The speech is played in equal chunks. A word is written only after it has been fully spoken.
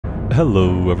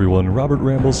Hello everyone, Robert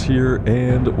Rambles here,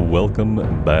 and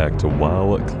welcome back to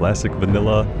WoW Classic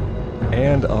Vanilla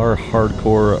and our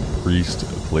Hardcore Priest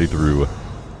playthrough.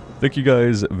 Thank you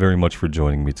guys very much for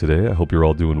joining me today. I hope you're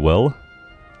all doing well.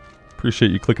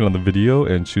 Appreciate you clicking on the video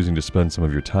and choosing to spend some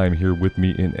of your time here with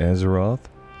me in Azeroth.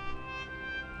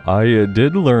 I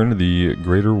did learn the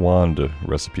Greater Wand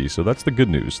recipe, so that's the good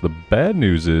news. The bad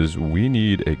news is we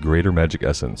need a Greater Magic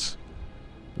Essence.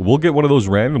 We'll get one of those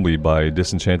randomly by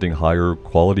disenchanting higher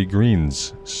quality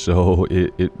greens, so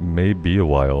it may be a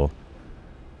while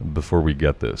before we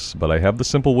get this. But I have the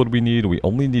simple wood we need. We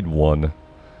only need one.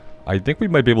 I think we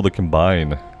might be able to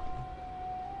combine.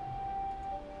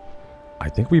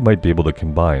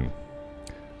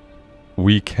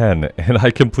 We can, and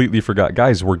I completely forgot.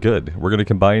 Guys, we're good. We're going to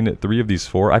combine 3 of these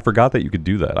 4. I forgot that you could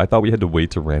do that. I thought we had to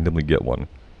wait to randomly get one.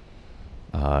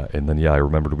 And then, yeah, I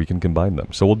remembered we can combine them.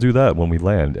 So we'll do that when we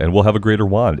land, and we'll have a Greater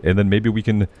Wand, and then maybe we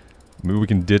can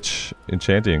ditch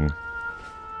enchanting.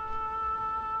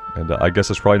 And I guess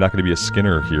there's probably not going to be a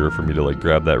Skinner here for me to, like,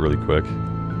 grab that really quick.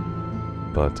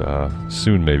 But,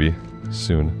 soon, maybe.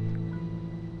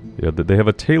 Soon. Yeah, they have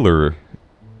a tailor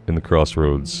in the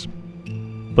Crossroads,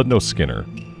 but no Skinner.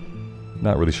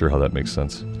 Not really sure how that makes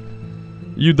sense.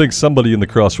 You'd think somebody in the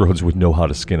Crossroads would know how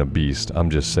to skin a beast. I'm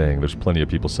just saying, there's plenty of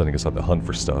people sending us out to hunt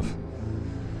for stuff.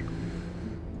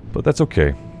 But that's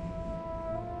okay.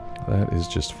 That is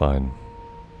just fine.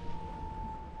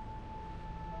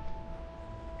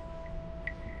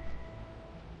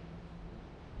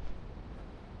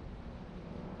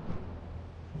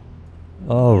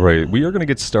 Alright, we are going to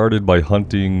get started by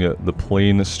hunting the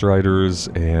Plain Striders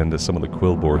and some of the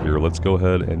Quillboar here. Let's go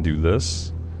ahead and do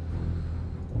this.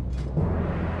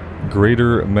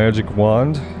 Greater Magic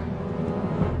Wand.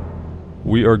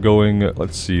 We are going,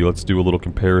 let's see, let's do a little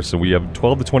comparison. We have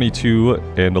 12 to 22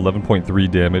 and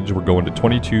 11.3 damage. We're going to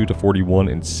 22 to 41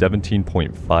 and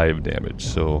 17.5 damage.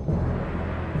 So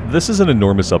this is an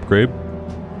enormous upgrade.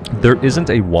 There isn't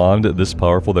a wand this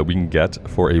powerful that we can get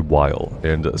for a while,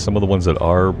 and some of the ones that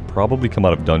are probably come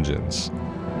out of dungeons.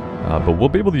 But we'll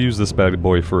be able to use this bad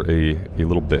boy for a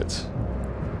little bit.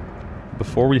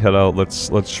 Before we head out,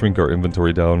 let's shrink our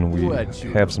inventory down. We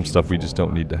have some stuff we just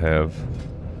don't need to have.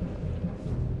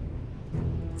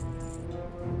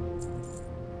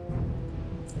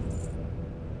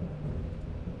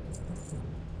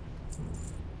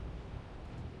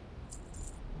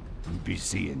 Be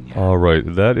seeing ya.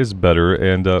 Alright, that is better,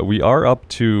 and we are up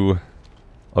to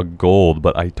a gold,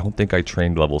 but I don't think I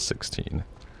trained level 16.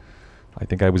 I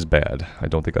think I was bad. I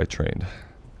don't think I trained.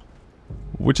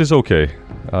 Which is okay.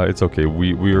 It's okay.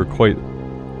 We are quite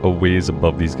a ways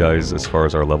above these guys as far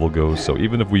as our level goes, so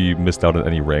even if we missed out on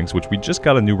any ranks, which we just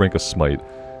got a new rank of Smite,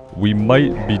 we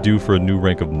might be due for a new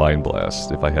rank of Mind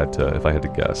Blast, if I had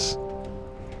to guess.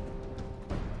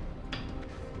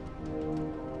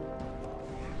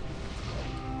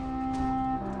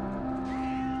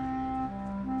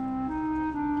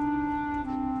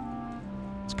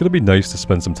 It's gonna be nice to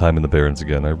spend some time in the Barrens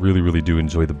again. I really do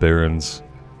enjoy the Barrens.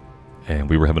 And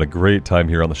we were having a great time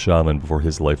here on the Shaman before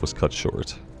his life was cut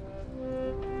short.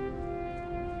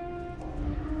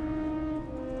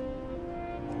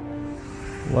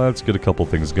 Let's get a couple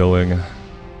things going.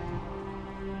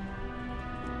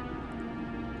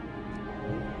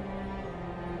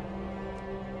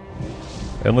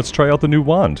 And let's try out the new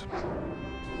wand.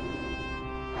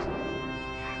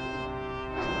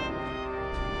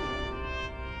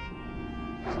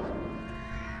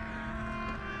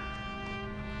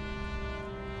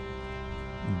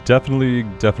 Definitely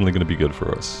going to be good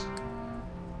for us.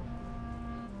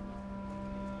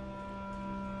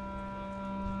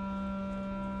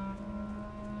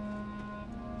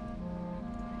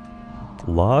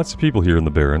 Lots of people here in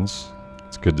the Barrens.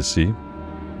 It's good to see.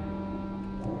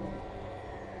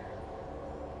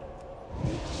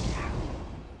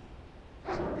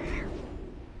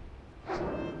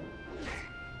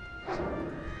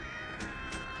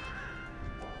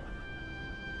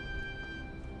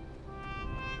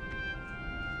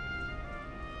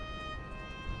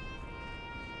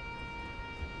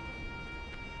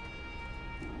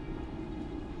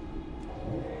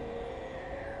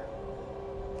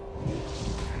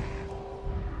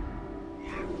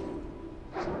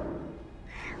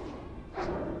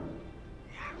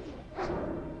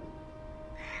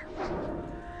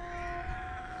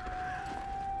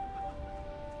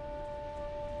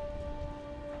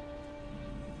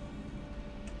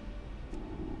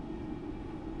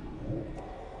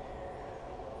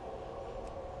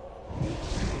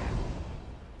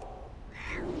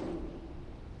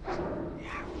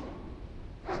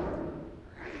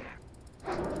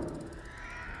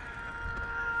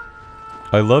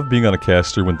 I love being on a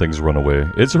caster when things run away.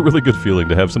 It's a really good feeling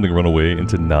to have something run away and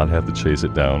to not have to chase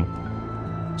it down.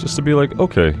 Just to be like,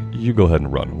 okay, you go ahead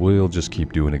and run. We'll just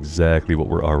keep doing exactly what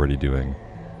we're already doing.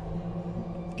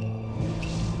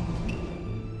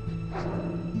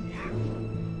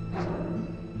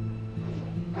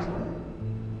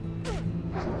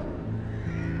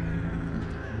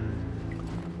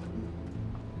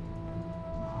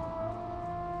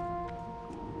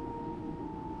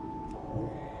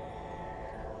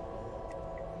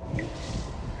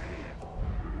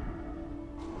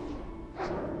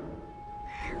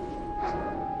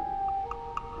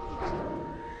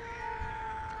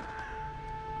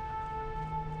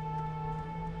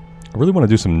 I really want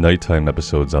to do some nighttime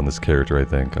episodes on this character, I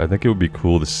think. I think it would be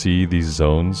cool to see these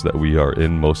zones that we are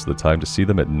in most of the time, to see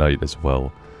them at night as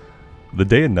well. The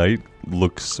day and night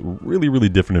looks really, really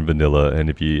different in vanilla, and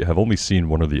if you have only seen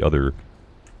one or the other,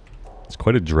 it's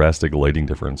quite a drastic lighting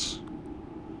difference.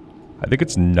 I think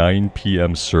it's 9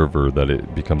 p.m. server that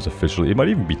it becomes officially... It might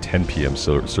even be 10 p.m.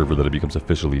 server that it becomes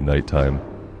officially nighttime.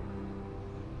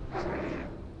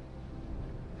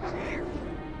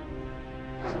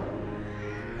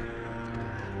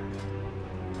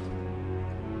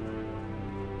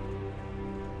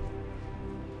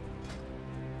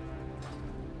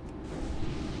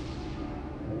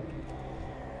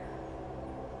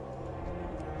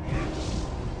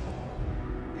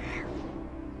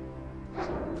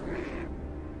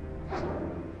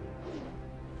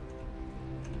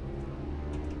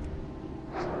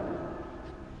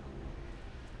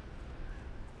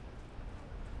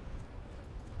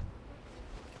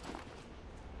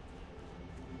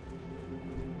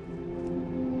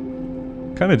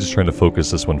 Kind of just trying to focus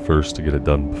this one first to get it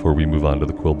done before we move on to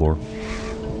the Quillbore.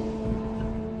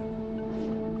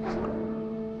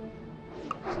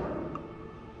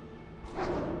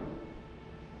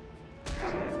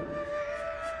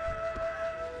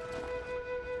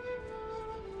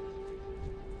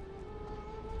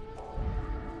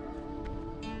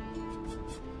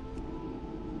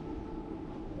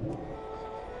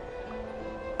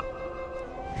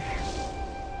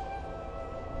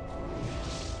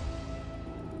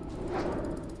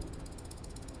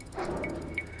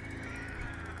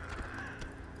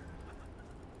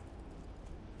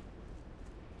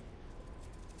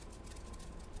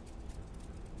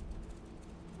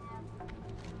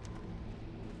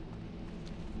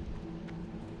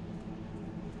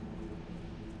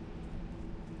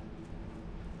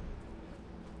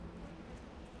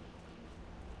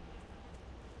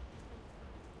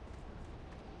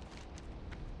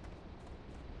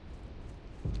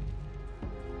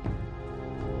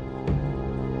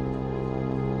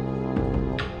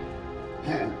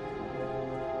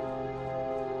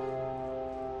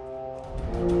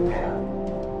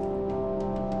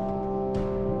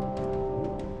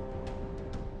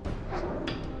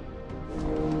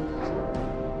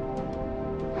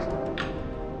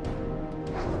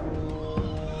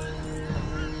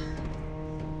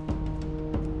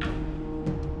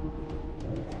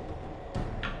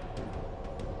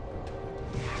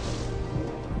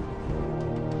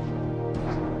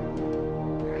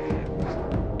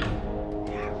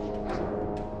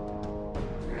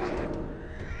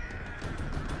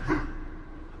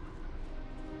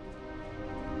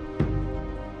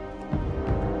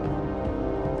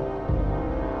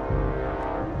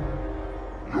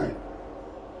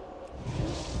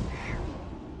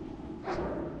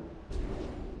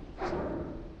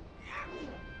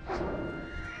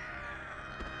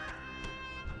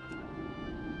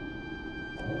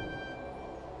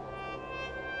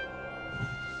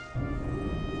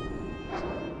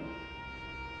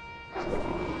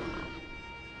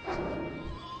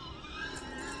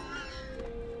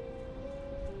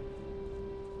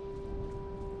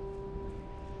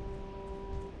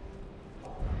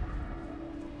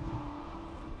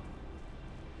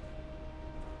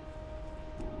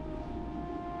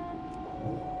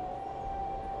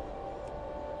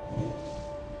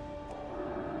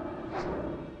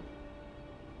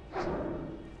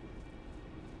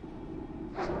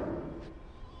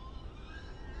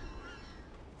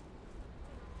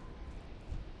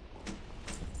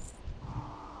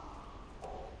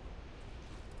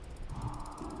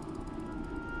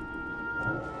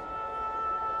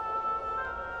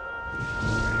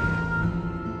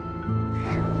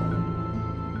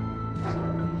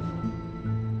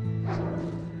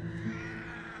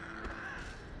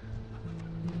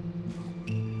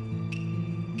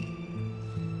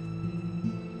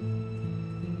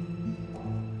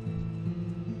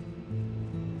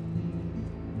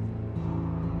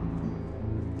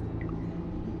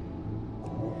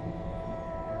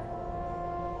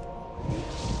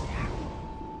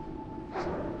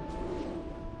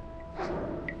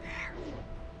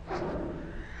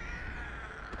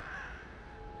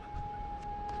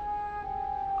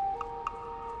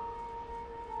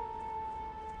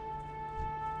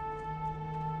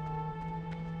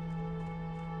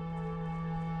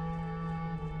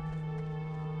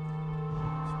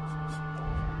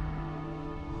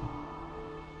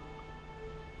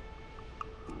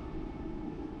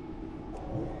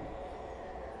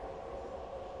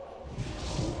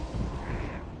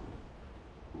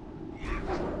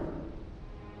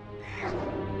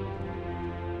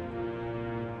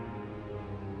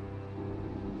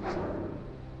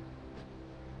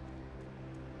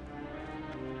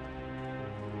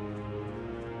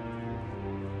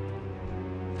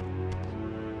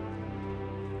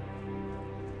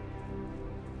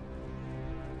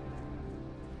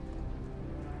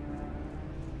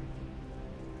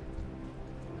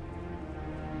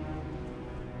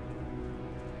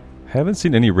 Haven't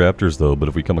seen any raptors though, but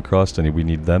if we come across any, we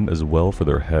need them as well for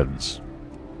their heads.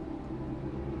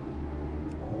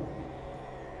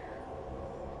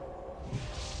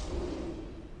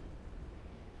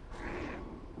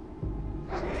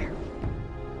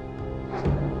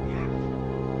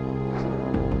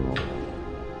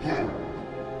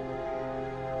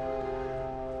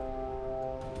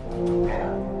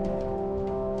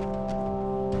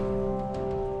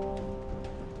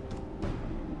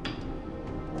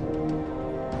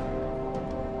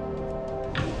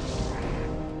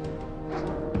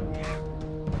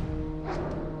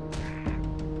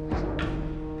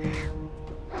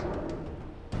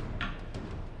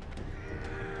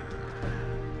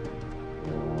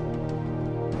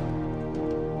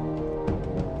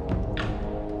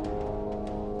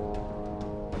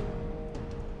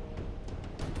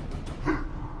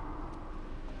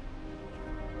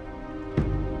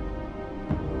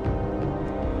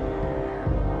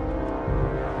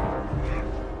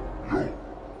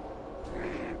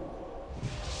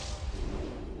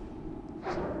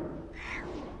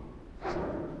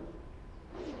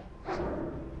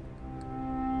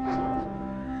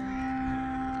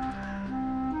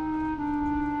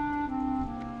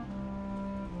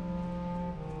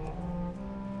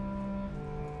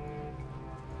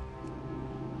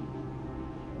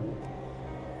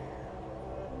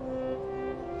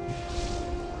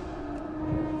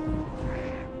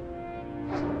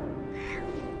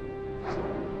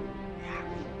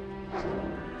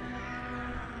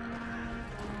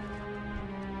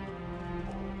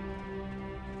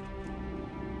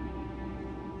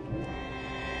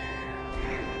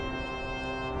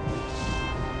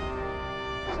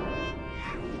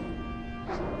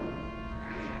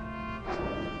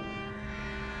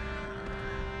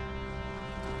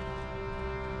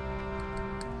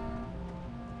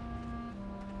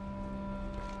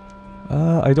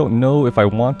 I don't know if I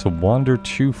want to wander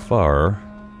too far.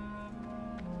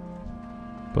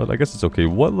 But I guess it's okay.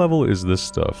 What level is this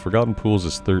stuff? Forgotten Pools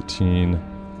is 13.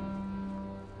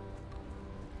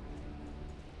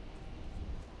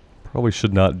 Probably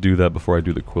should not do that before I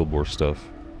do the Quillbore stuff.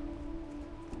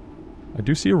 I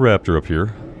do see a raptor up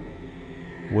here.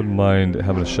 Wouldn't mind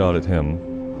having a shot at him.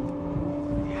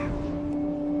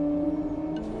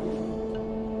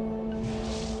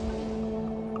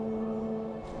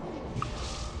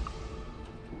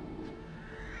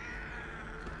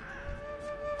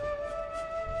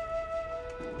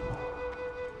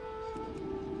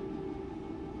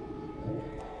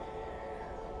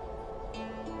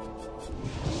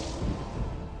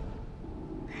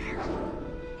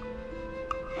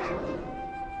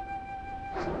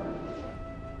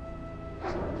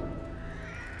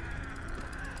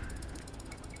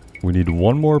 We need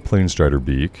one more Planestrider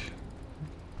beak.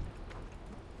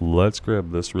 Let's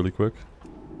grab this really quick.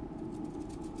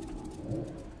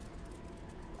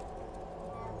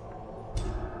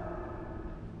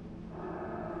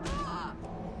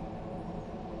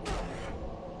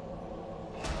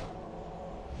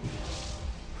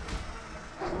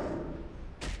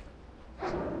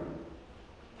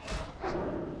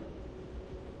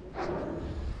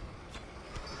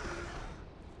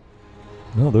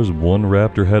 No, there's one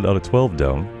raptor head out of 12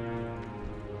 down.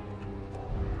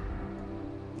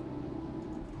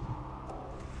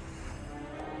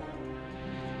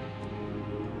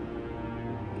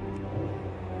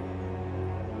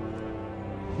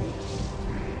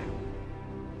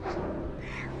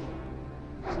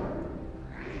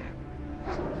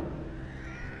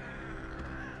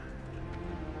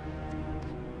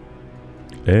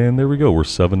 And there we go, we're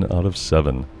 7 out of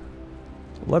 7.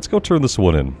 Let's go turn this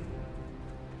one in.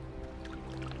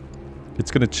 It's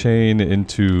going to chain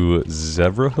into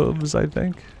zebra hooves, I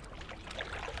think.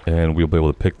 And we'll be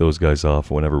able to pick those guys off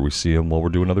whenever we see them while we're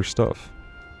doing other stuff.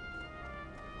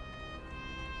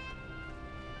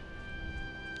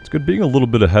 It's good being a little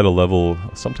bit ahead of level.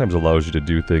 Sometimes allows you to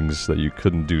do things that you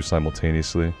couldn't do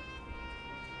simultaneously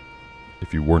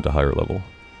if you weren't a higher level.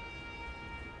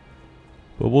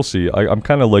 But we'll see. I'm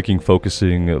kind of liking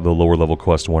focusing the lower level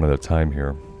quest one at a time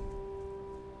here.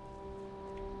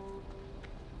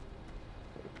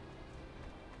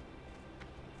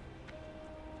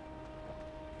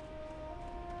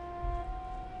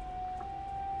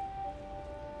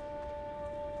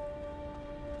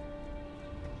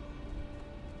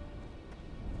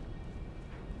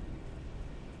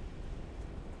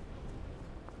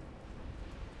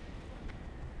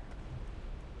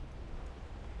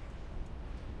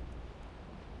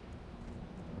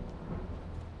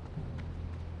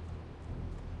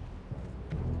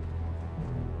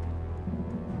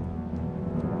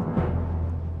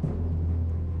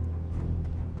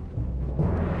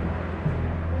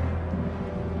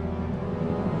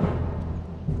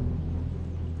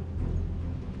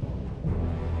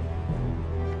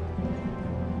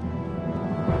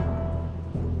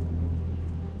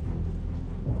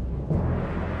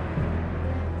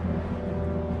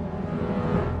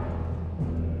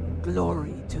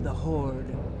 Glory to the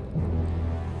Horde.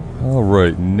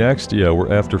 Alright, next, yeah,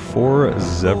 we're after 4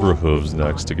 zebra hooves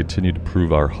next to continue to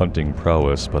prove our hunting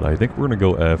prowess, but I think we're going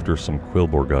to go after some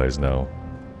Quillbore guys now.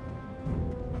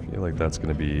 I feel like that's going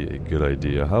to be a good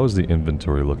idea. How is the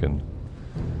inventory looking?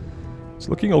 It's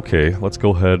looking okay. Let's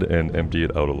go ahead and empty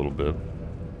it out a little bit.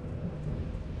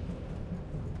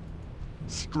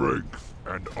 Strength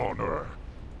and honor.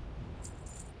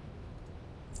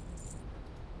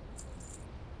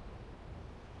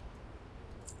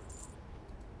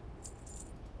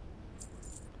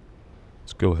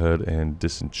 Let's go ahead and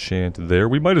disenchant there.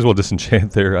 We might as well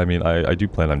disenchant there. I mean, I do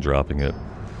plan on dropping it.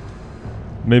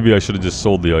 Maybe I should have just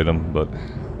sold the item, but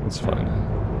it's fine.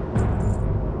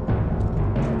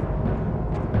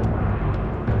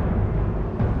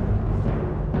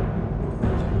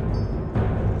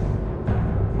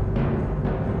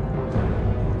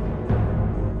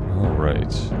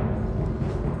 Alright.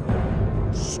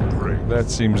 That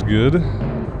seems good.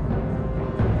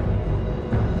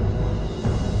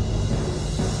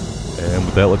 And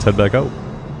with that, let's head back out.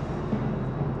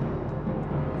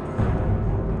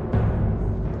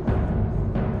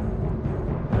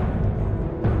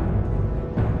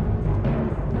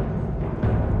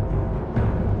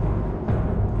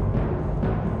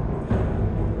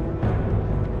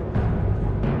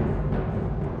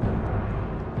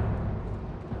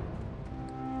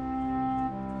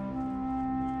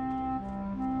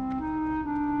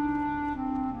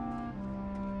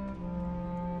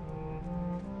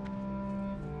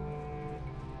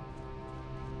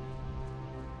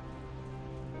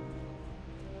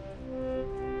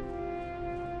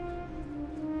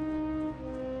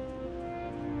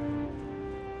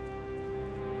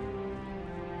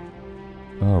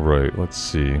 Alright, let's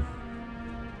see.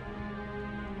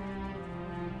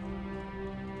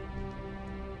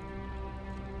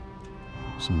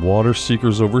 Some water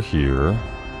seekers over here.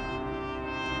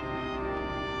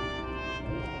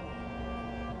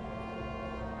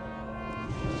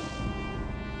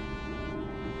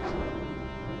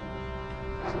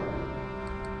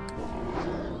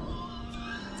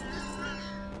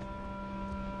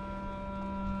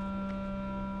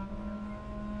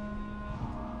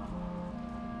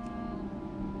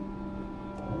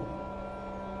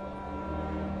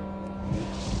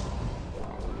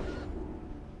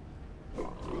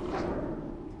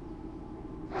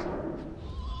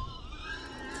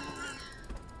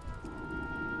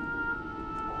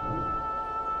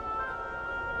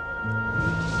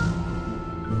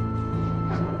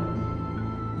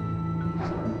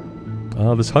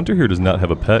 This hunter here does not have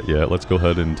a pet yet. Let's go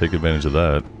ahead and take advantage of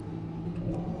that.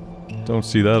 Don't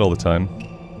see that all the time.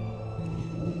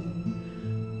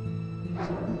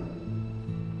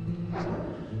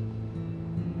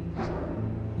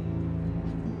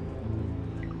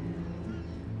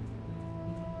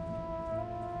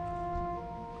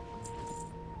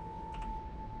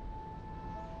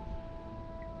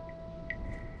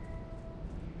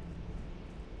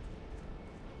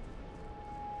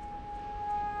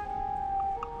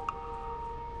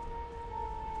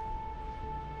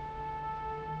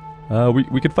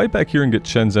 We could fight back here and get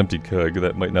Chen's empty keg.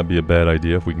 That might not be a bad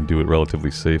idea if we can do it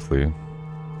relatively safely.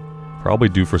 Probably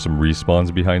due for some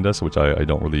respawns behind us, which I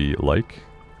don't really like.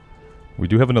 We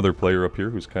do have another player up here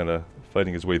who's kind of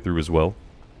fighting his way through as well.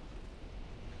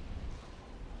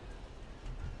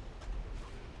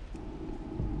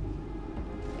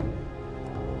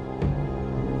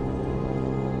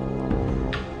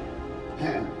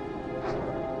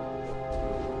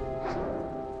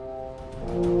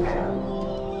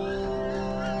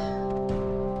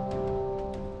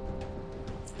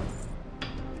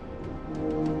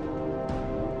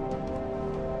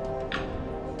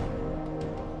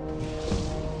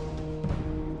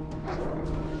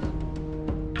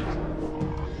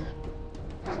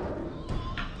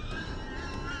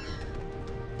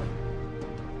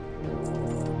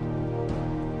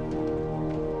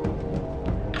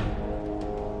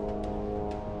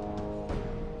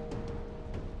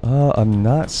 I'm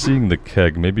not seeing the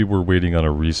keg. Maybe we're waiting on a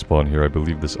respawn here. I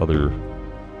believe this other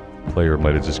player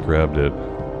might have just grabbed it.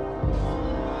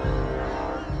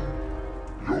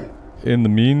 In the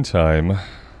meantime,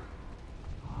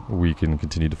 we can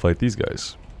continue to fight these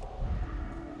guys.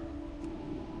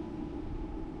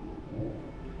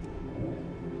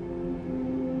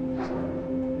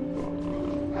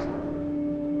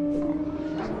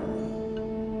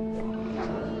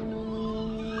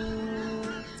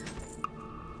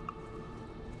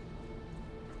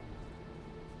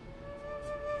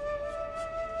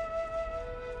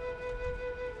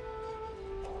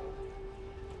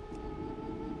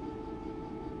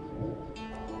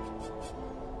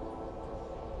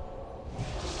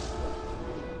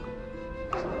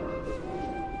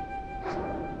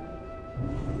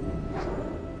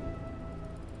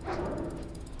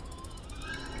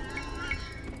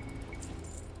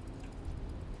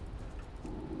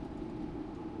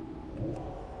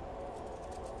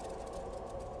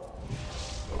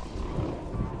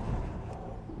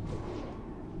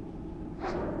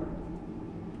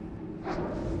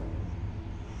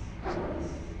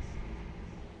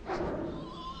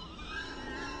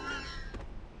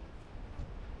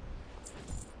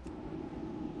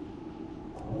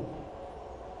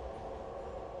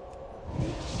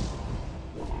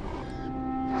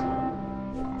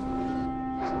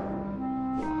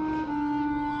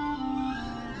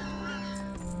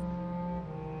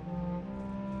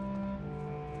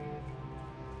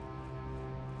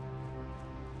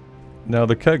 Now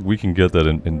the keg, we can get that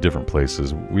in different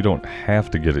places. We don't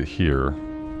have to get it here.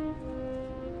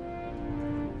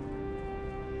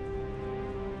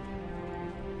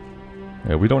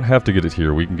 Yeah, we don't have to get it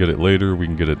here. We can get it later. We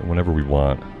can get it whenever we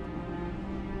want.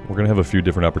 We're going to have a few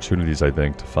different opportunities, I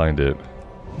think, to find it.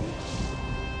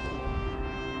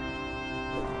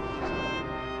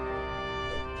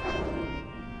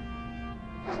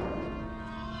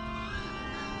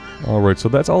 Alright, so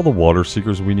that's all the water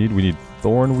seekers we need. We need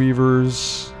thorn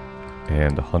weavers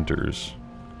and hunters.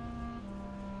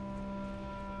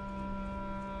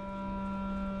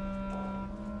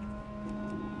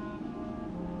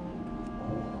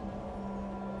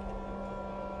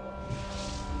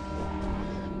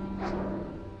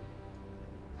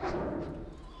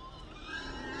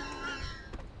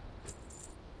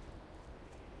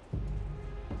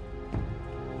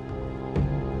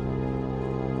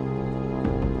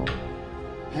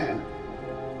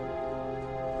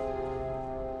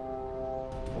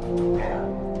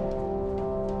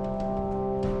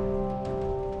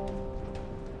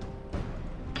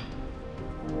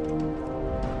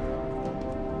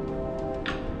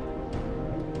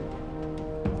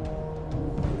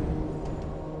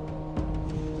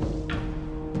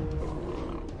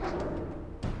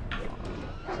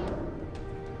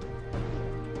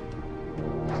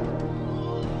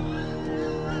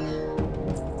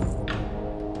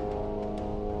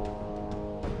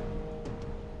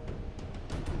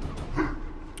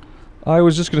 I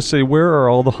was just going to say, where are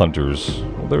all the hunters?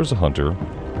 Well, there's a hunter.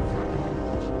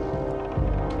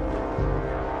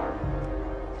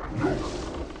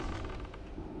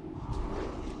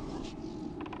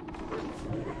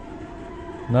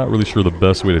 Not really sure the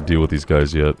best way to deal with these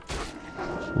guys yet.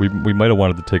 We might have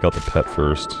wanted to take out the pet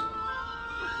first.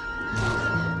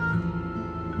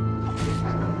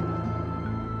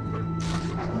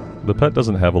 The pet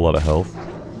doesn't have a lot of health.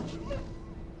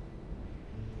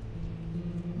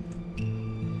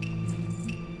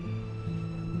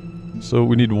 So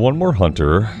we need one more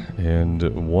hunter and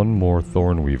one more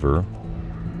thorn weaver.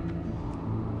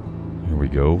 Here we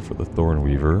go for the thorn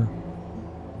weaver.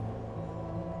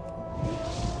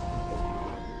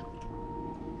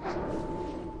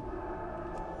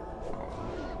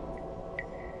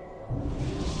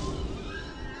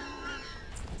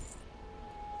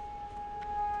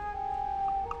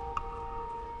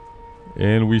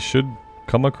 And we should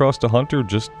come across a hunter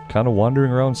just kind of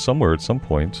wandering around somewhere at some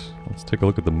point. Let's take a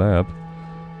look at the map.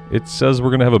 It says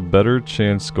we're going to have a better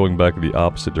chance going back the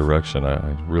opposite direction.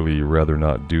 I'd really rather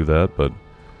not do that, but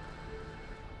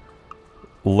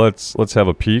let's have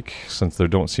a peek, since there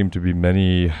don't seem to be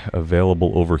many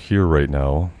available over here right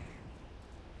now.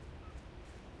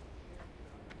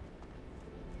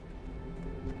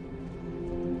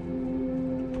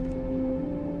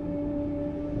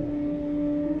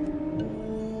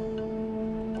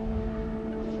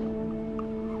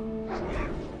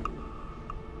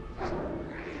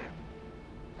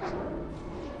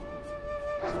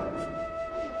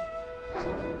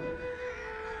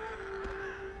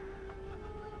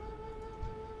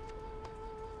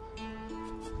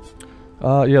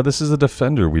 Yeah, this is a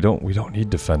defender. We don't need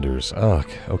defenders. Ugh,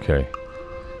 okay.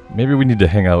 Maybe we need to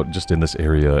hang out just in this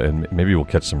area, and maybe we'll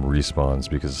catch some respawns,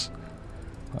 because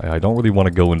I don't really want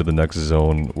to go into the next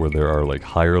zone where there are, like,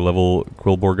 higher level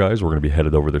Quillboar guys. We're going to be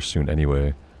headed over there soon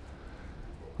anyway.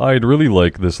 I'd really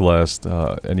like this last,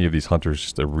 any of these hunters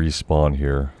just to respawn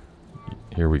here.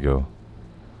 Here we go.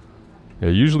 Yeah,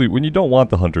 usually when you don't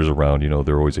want the hunters around, you know,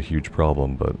 they're always a huge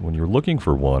problem, but when you're looking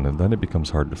for one, and then it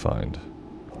becomes hard to find.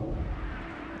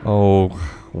 Oh,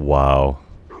 wow.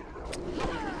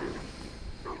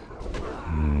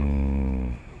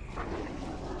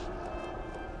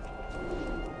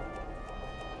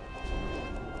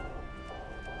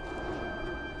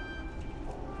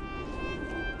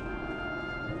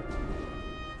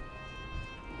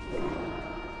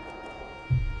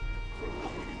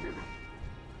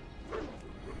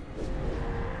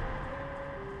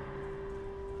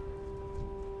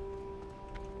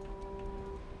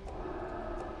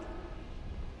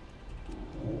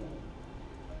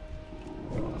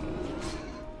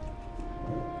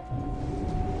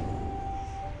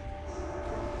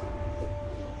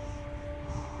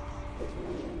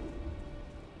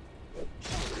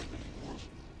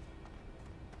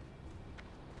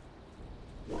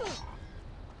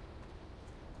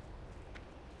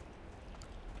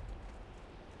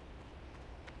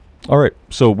 Alright,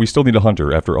 so we still need a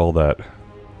hunter after all that.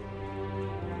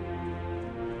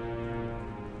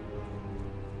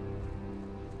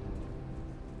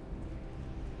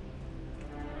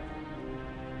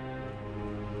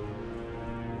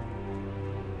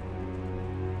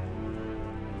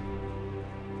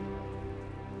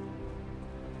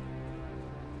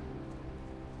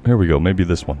 Here we go, maybe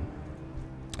this one.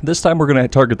 This time we're going to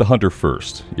target the hunter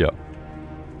first, yeah.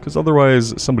 Because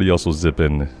otherwise, somebody else will zip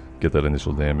in, get that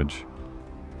initial damage.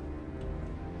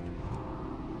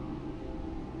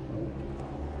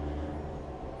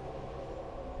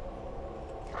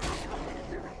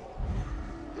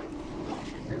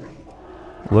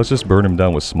 Let's just burn him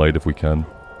down with smite if we can.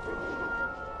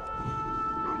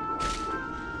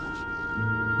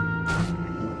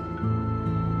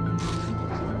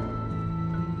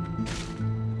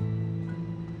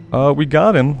 We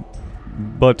got him,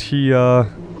 but he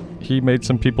made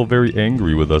some people very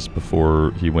angry with us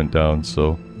before he went down,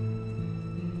 so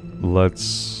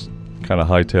let's kind of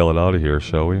hightail it out of here,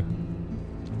 shall we?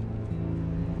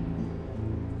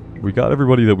 We got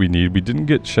everybody that we need. We didn't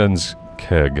get Shen's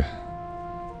keg,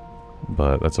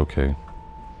 but that's okay.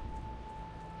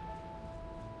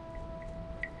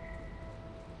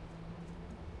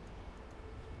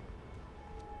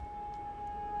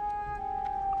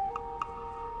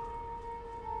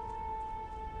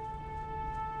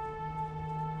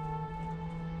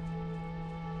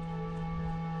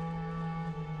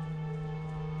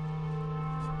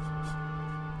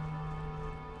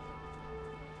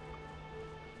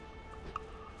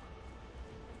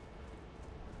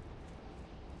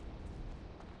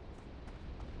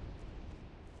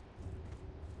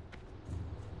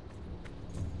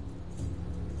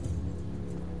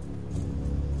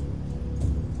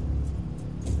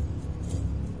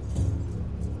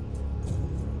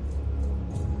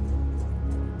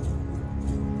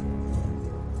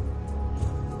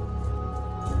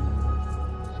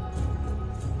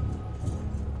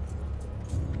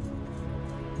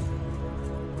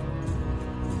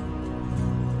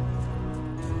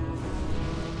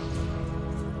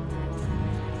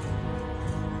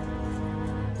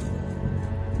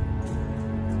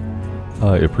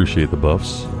 I appreciate the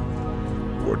buffs.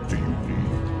 What do you need?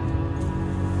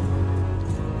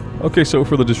 Okay, so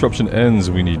for the disruption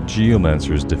ends, we need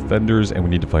Geomancers, Defenders, and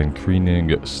we need to find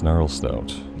Kreening Snarl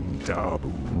Snout.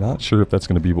 Dabu. Not sure if that's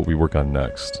going to be what we work on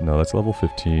next. No, that's level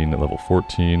 15, level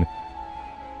 14.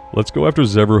 Let's go after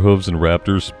Zebra Hooves and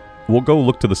Raptors. We'll go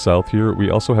look to the south here.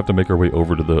 We also have to make our way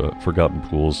over to the Forgotten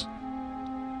Pools.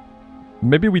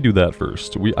 Maybe we do that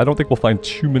first. I don't think we'll find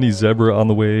too many Zebra on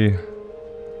the way.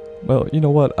 Well, you know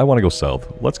what? I want to go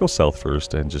south. Let's go south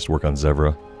first and just work on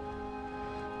Zebra.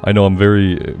 I know I'm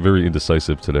very, very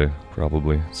indecisive today.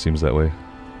 Probably. Seems that way.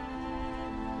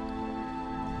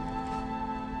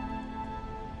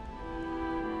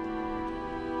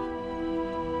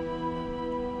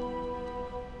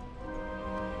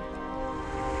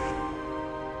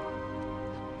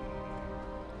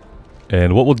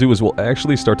 And what we'll do is we'll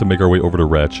actually start to make our way over to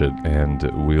Ratchet, and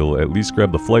we'll at least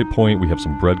grab the flight point. We have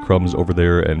some breadcrumbs over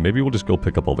there, and maybe we'll just go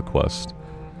pick up all the quests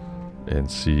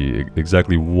and see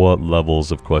exactly what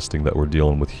levels of questing that we're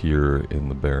dealing with here in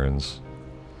the Barrens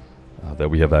that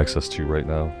we have access to right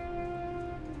now.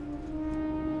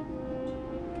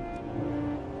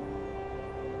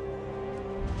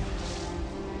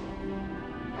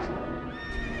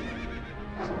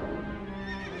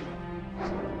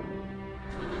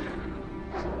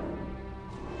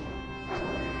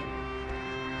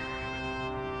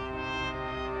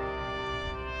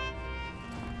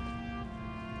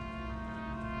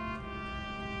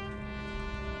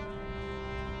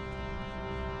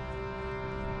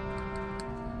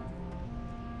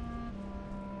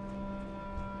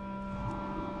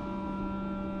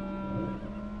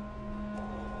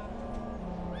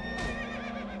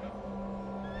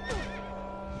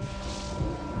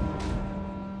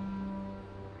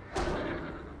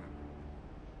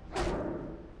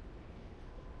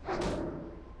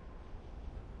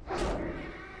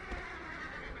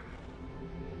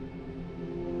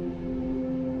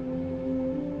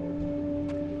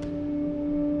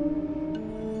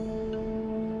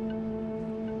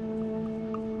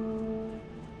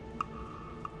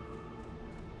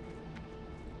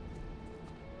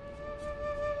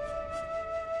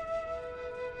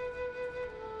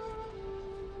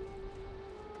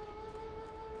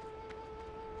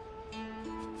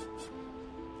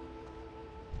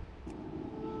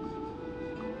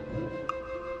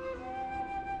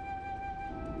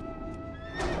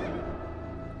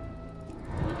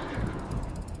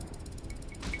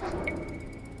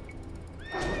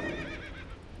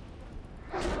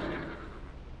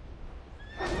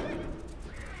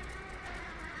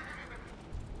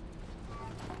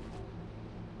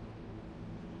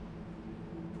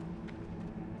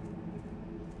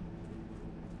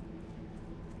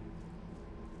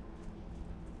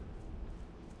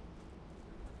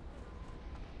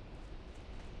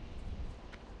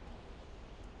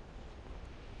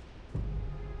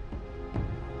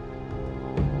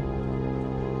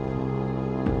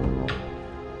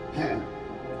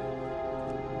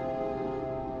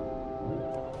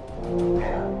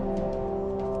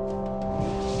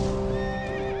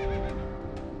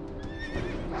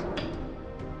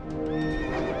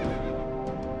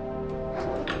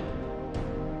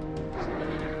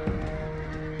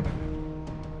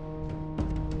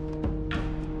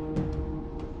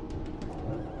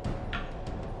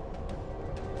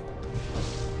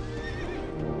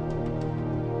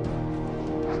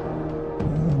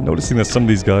 noticing that some of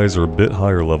these guys are a bit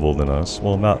higher level than us.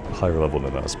 Well, not higher level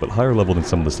than us, but higher level than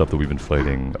some of the stuff that we've been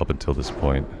fighting up until this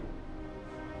point.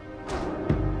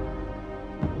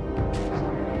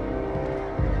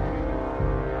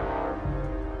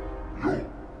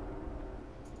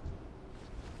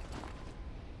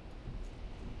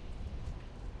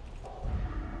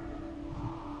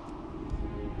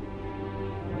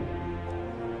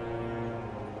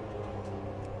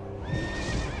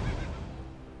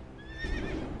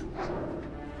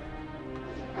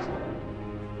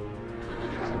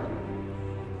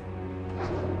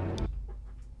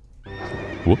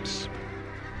 Whoops.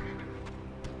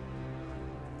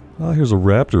 Here's a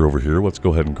raptor over here. Let's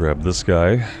go ahead and grab this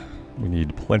guy. We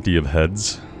need plenty of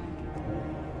heads.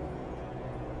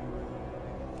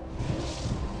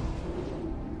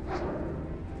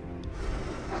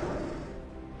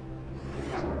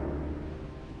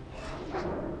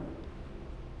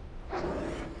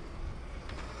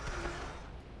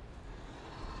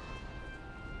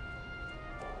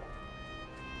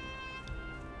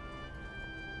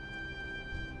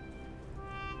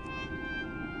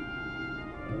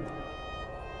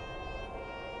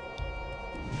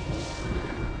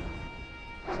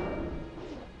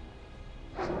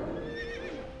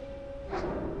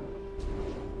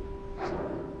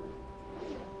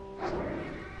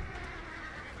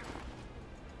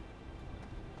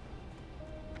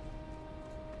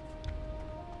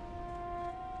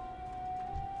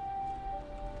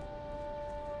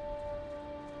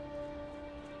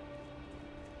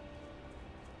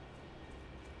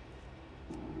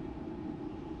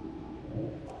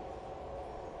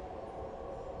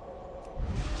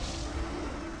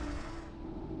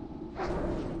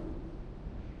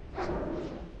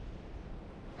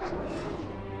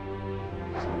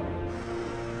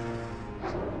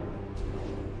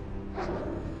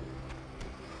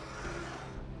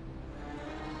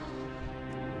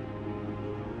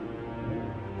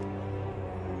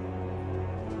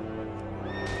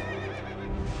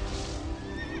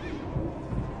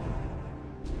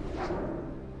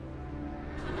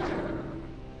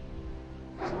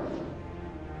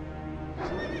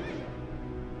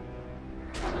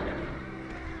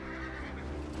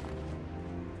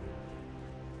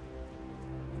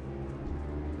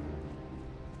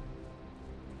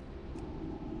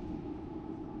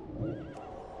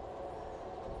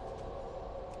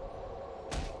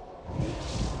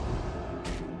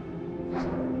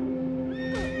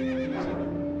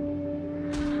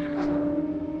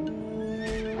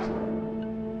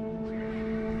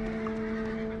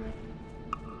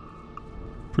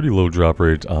 Pretty low drop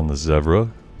rate on the zebra,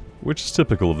 which is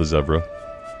typical of the zebra.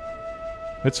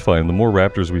 It's fine. The more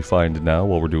raptors we find now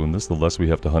while we're doing this, the less we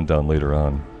have to hunt down later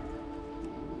on.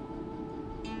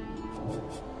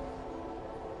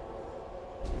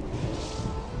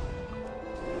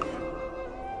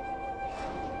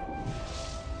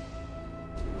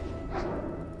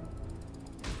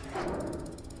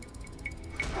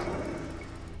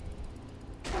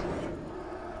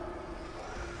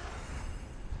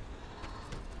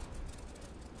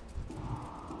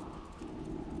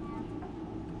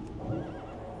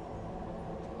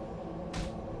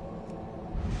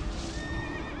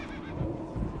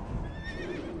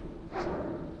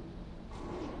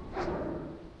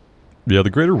 Yeah, the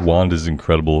Greater Wand is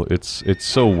incredible. It's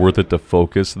so worth it to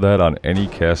focus that on any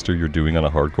caster you're doing on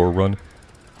a hardcore run.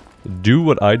 Do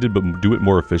what I did, but do it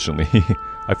more efficiently.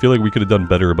 I feel like we could have done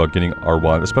better about getting our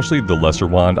wand, especially the Lesser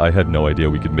Wand. I had no idea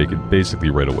we could make it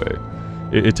basically right away.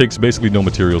 It takes basically no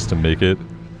materials to make it.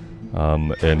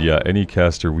 And yeah, any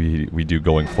caster we do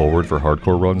going forward for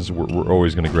hardcore runs, we're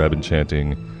always going to grab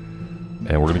Enchanting.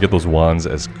 And we're going to get those wands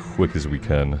as quick as we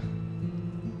can.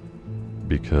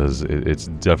 Because it's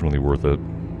definitely worth it.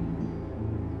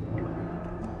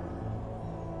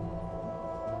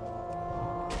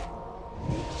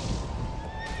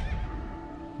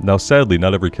 Now sadly,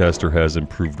 not every caster has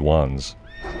improved wands.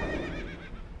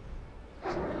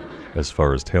 As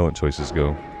far as talent choices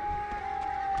go.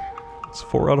 It's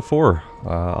 4 out of 4.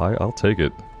 I'll take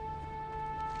it.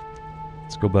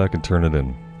 Let's go back and turn it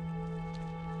in.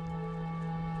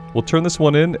 We'll turn this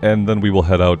one in, and then we will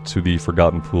head out to the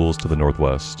Forgotten Pools to the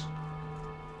northwest.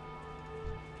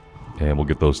 And we'll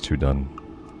get those two done.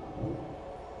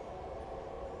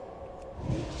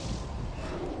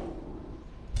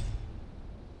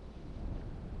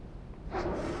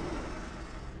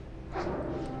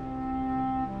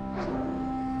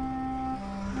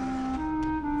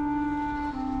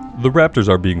 The raptors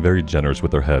are being very generous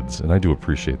with their heads, and I do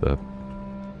appreciate that.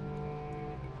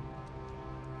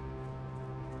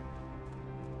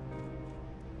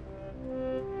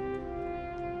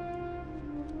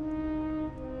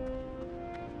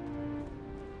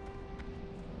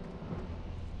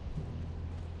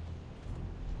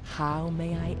 How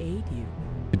may I aid you?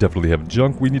 We definitely have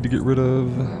junk we need to get rid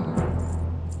of.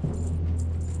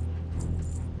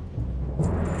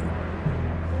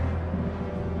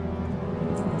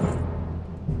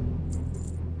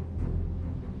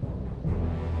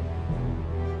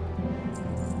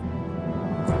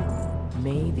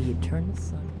 May the eternal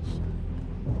sun shine.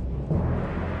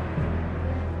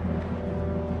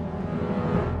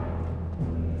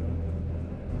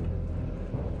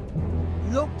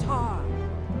 Loktar,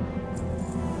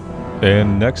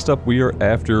 And next up we are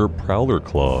after Prowler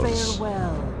Claws.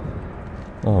 farewell.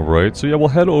 Alright, so yeah, we'll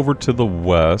head over to the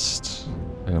west,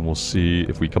 and we'll see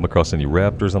if we come across any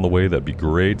raptors on the way. That'd be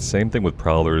great. Same thing with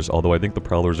prowlers, although I think the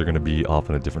prowlers are going to be off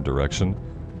in a different direction.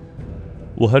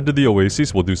 We'll head to the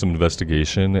oasis, we'll do some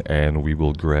investigation, and we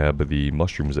will grab the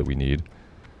mushrooms that we need.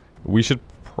 We should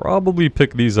probably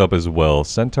pick these up as well.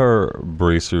 Centaur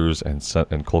bracers and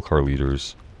Kolkar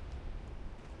leaders.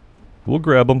 We'll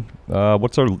grab them.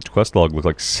 What's our quest log look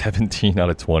like? 17 out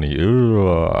of 20.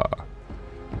 Ugh.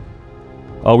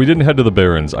 Oh, we didn't head to the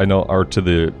Barrens. I know, or to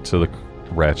the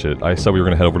Ratchet. I said we were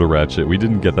gonna head over to Ratchet. We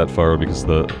didn't get that far because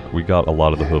we got a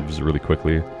lot of the hooves really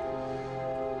quickly.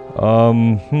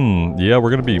 Yeah, we're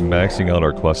gonna be maxing out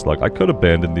our quest log. I could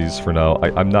abandon these for now.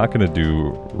 I'm not gonna do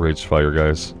Rage Fire,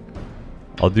 guys.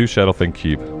 I'll do Shadowfang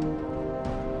Keep.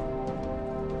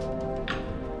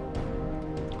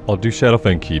 I'll do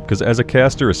Shadowfang Keep, because as a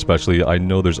caster especially, I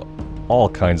know there's all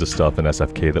kinds of stuff in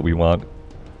SFK that we want.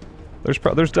 There's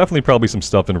definitely probably some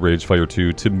stuff in Ragefire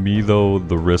too. To me though,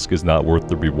 the risk is not worth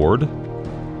the reward.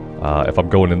 If I'm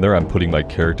going in there, I'm putting my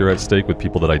character at stake with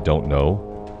people that I don't know.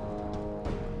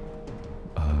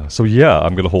 So yeah,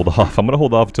 I'm gonna hold off. I'm gonna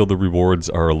hold off until the rewards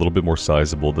are a little bit more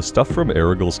sizable. The stuff from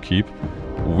Aragil's Keep,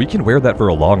 we can wear that for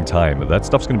a long time. That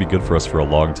stuff's gonna be good for us for a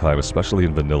long time, especially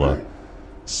in vanilla.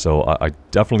 So I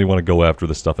definitely want to go after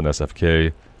the stuff in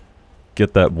SFK,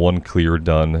 get that one clear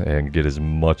done, and get as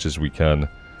much as we can.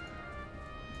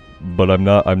 But I'm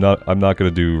not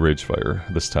gonna do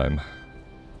Ragefire this time.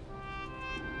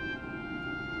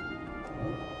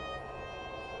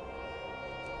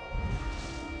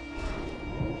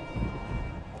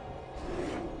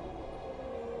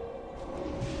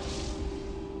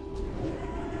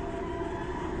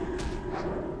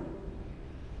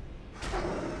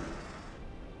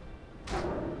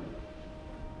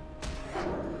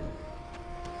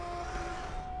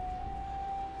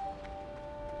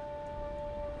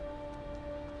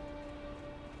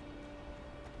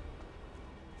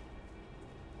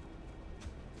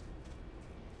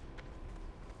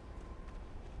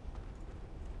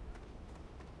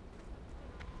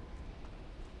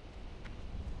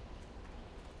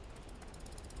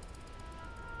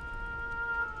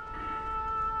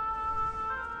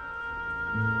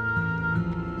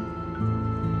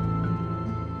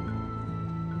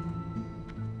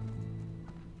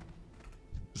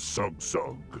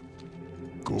 Sug.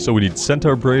 So we need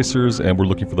Centaur Bracers, and we're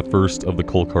looking for the first of the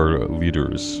Kolkar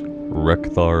leaders,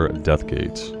 Rekthar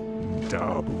Deathgate.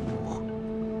 Dabu.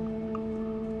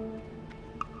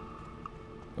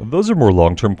 Those are more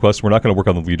long-term quests. We're not going to work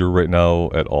on the leader right now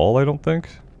at all, I don't think.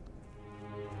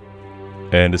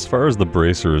 And as far as the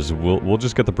Bracers, we'll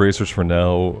just get the Bracers for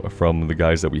now from the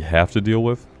guys that we have to deal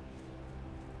with.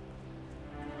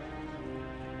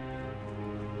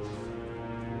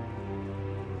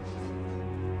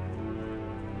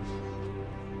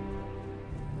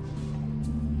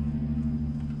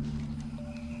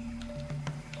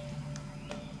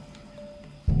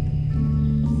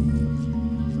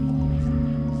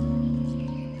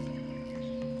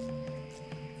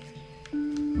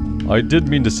 I did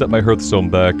mean to set my Hearthstone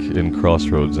back in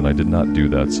Crossroads, and I did not do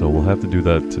that, so we'll have to do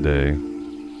that today.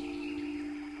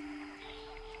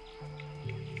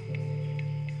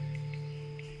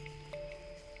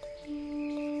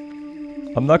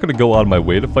 I'm not going to go out of my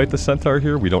way to fight the Centaur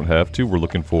here. We don't have to. We're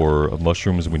looking for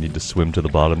mushrooms. We need to swim to the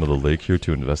bottom of the lake here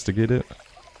to investigate it.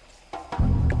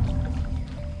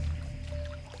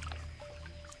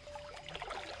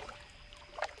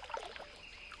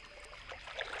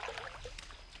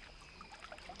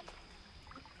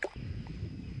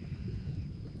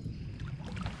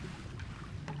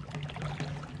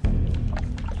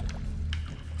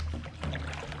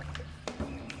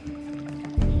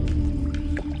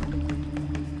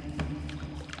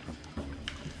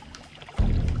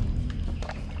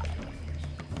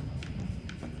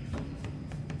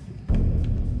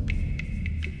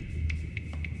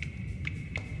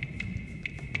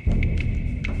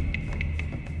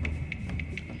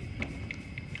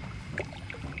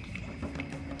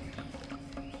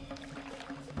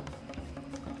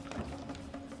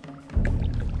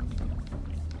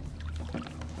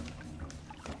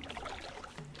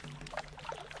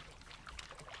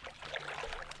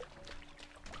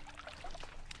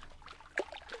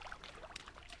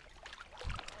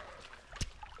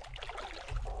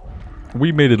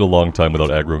 We made it a long time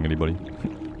without aggroing anybody.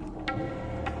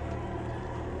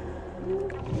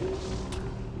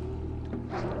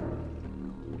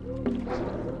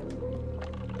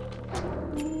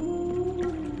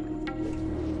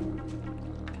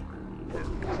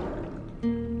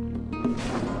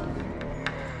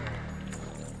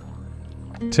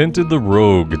 Tinted the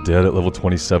Rogue, dead at level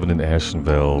 27 in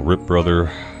Ashenvale. Rip,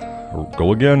 brother.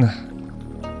 Go again.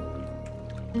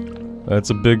 That's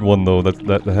a big one though.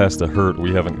 That has to hurt.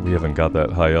 We haven't got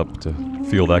that high up to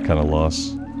feel that kind of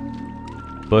loss.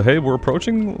 But hey, we're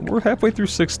halfway through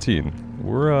 16.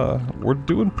 We're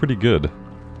doing pretty good.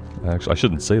 Actually, I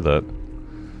shouldn't say that.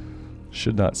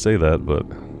 Should not say that, but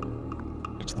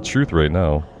it's the truth right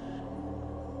now.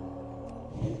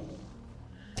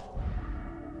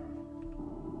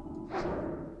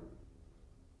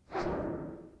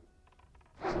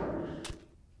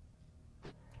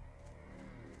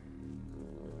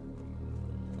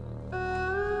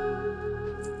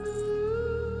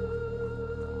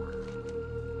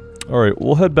 Alright,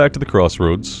 we'll head back to the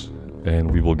crossroads,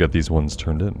 and we will get these ones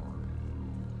turned in.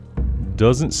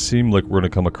 Doesn't seem like we're going to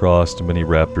come across many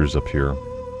raptors up here.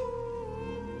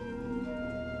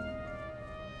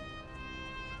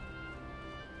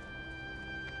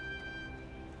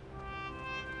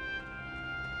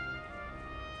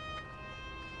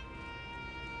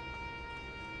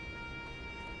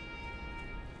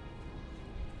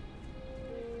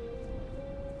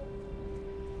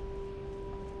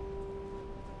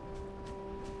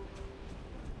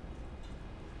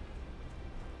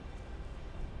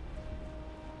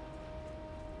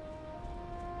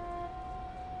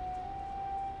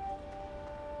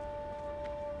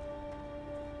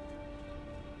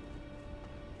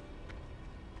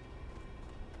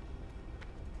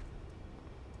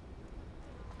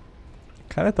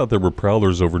 Kind of thought there were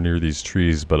prowlers over near these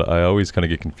trees, but I always kind of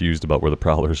get confused about where the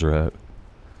prowlers are at.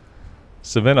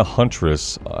 Savannah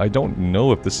Huntress, I don't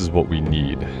know if this is what we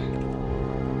need.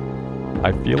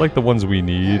 I feel like the ones we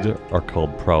need are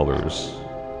called prowlers.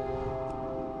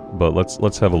 But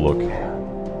let's have a look.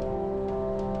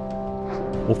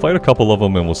 We'll fight a couple of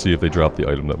them and we'll see if they drop the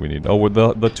item that we need. Oh,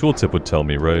 the tooltip would tell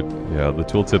me, right? Yeah, the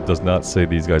tooltip does not say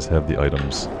these guys have the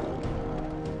items.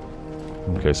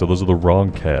 Okay, so those are the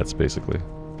wrong cats, basically.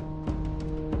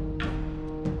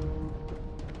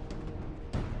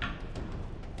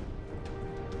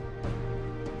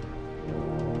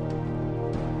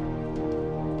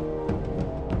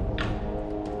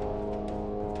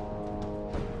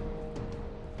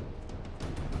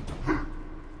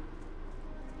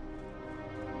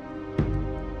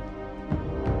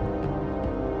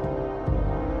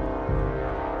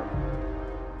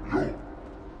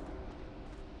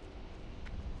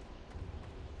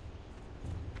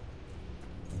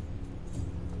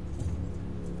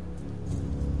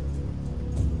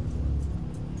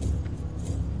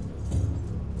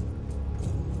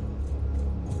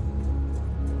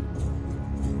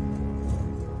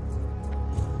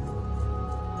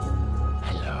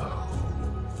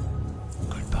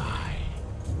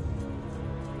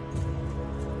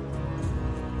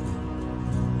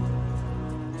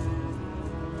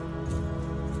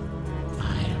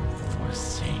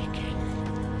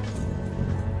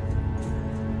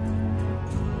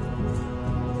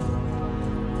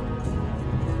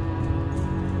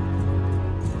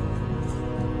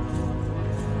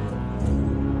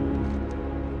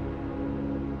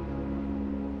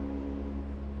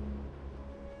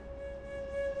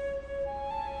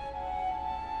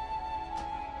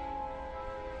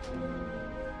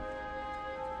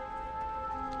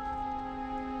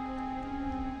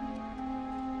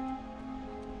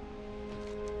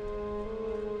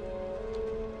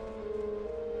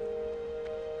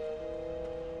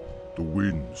 The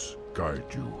winds guide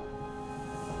you.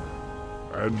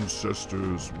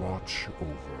 Ancestors watch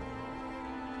over.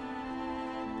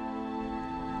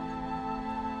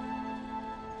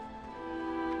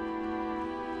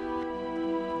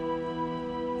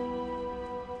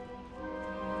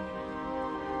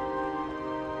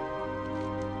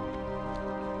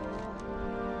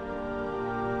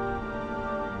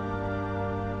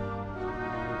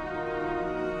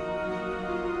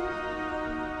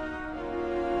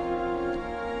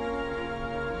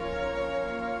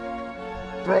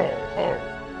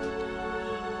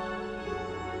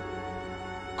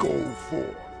 Go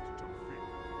forth.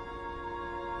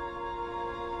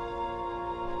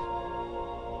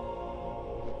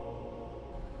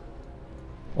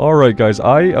 Alright guys,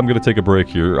 I am going to take a break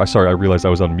here. Sorry, I realized I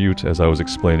was on mute as I was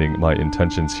explaining my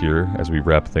intentions here as we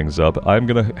wrap things up. I'm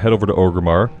going to head over to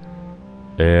Orgrimmar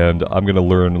And I'm going to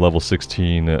learn level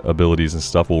 16 abilities and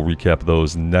stuff. We'll recap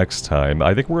those next time.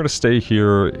 I think we're going to stay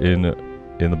here in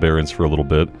the Barrens for a little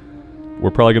bit. We're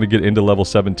probably going to get into level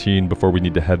 17 before we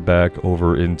need to head back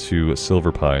over into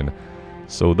Silverpine.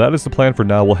 So that is the plan for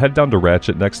now. We'll head down to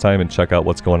Ratchet next time and check out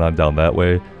what's going on down that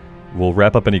way. We'll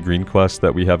wrap up any green quests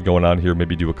that we have going on here,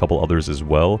 maybe do a couple others as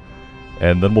well.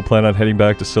 And then we'll plan on heading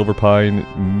back to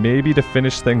Silverpine, maybe to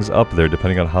finish things up there,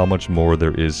 depending on how much more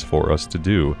there is for us to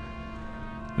do.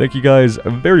 Thank you guys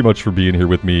very much for being here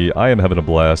with me. I am having a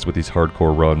blast with these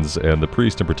hardcore runs, and the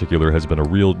Priest in particular has been a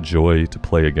real joy to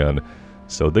play again.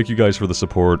 So thank you guys for the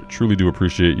support, truly do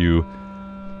appreciate you.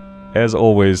 As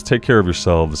always, take care of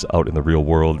yourselves out in the real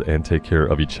world, and take care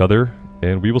of each other,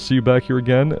 and we will see you back here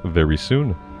again very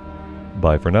soon.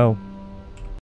 Bye for now.